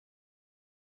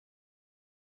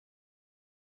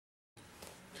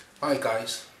Hi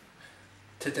guys,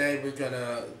 today we're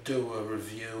gonna do a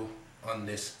review on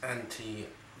this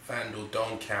anti-vandal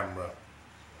dome camera.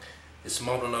 It's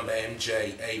model number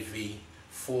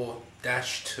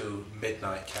MJ-AVC4-2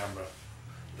 Midnight camera.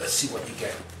 Let's see what you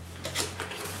get.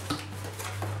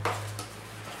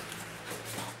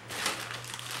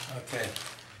 Okay,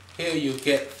 here you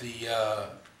get the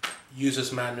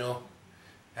user's manual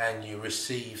and you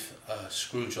receive a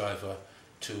screwdriver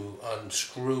to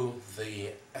unscrew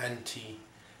the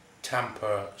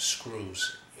anti-tamper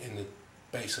screws in the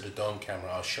base of the dome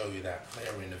camera. I'll show you that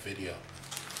later in the video.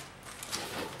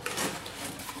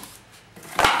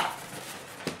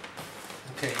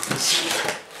 Okay, you can see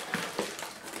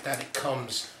that it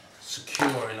comes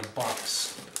secure in a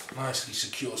box, nicely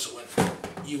secure, so when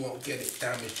you won't get it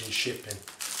damaged in shipping.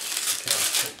 Okay,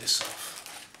 I'll take this off.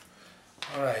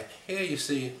 Alright, here you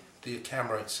see the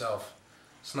camera itself.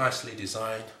 It's nicely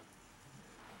designed.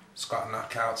 It's got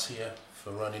knockouts here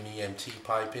for running EMT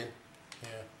piping.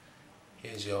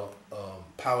 Here's your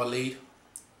power lead,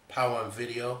 power and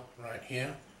video right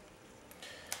here.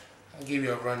 I'll give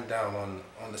you a rundown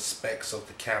on the specs of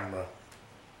the camera.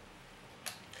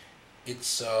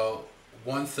 It's a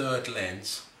 1/3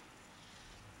 lens.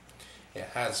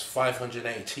 It has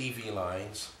 508 TV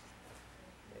lines.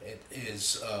 It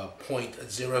is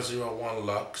 0.001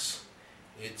 lux.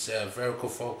 It's a vertical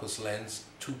focus lens,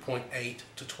 2.8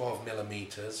 to 12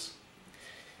 millimeters.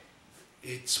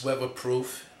 It's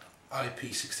weatherproof,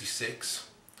 IP66.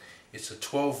 It's a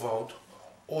 12 volt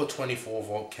or 24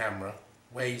 volt camera.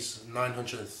 Weighs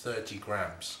 930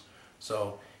 grams.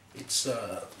 So it's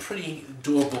a pretty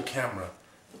durable camera.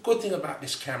 The good thing about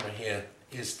this camera here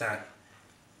is that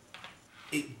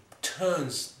it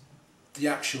turns the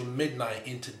actual midnight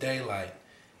into daylight.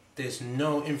 There's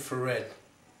no infrared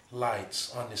lights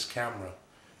on this camera,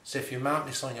 so if you mount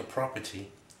this on your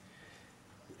property,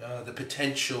 the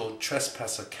potential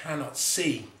trespasser cannot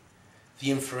see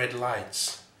the infrared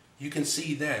lights. You can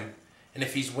see them, and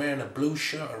if he's wearing a blue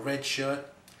shirt or red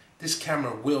shirt, this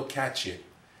camera will catch it.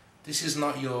 This is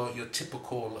not your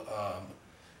typical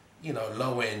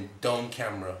low-end dome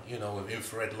camera, with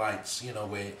infrared lights,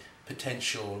 where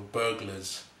potential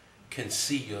burglars can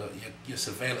see your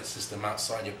surveillance system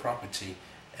outside your property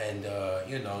and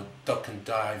duck and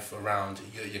dive around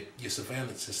your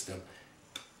surveillance system.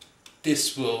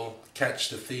 This will catch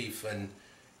the thief, and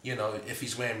if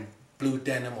he's wearing blue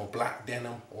denim or black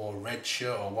denim or red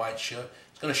shirt or white shirt,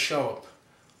 it's going to show up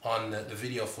on the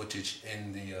video footage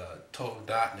in the total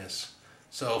darkness.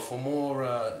 So for more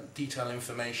detailed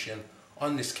information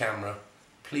on this camera,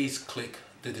 please click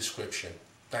the description.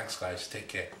 Thanks guys, take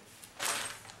care.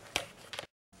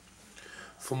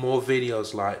 For more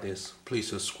videos like this, please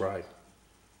subscribe.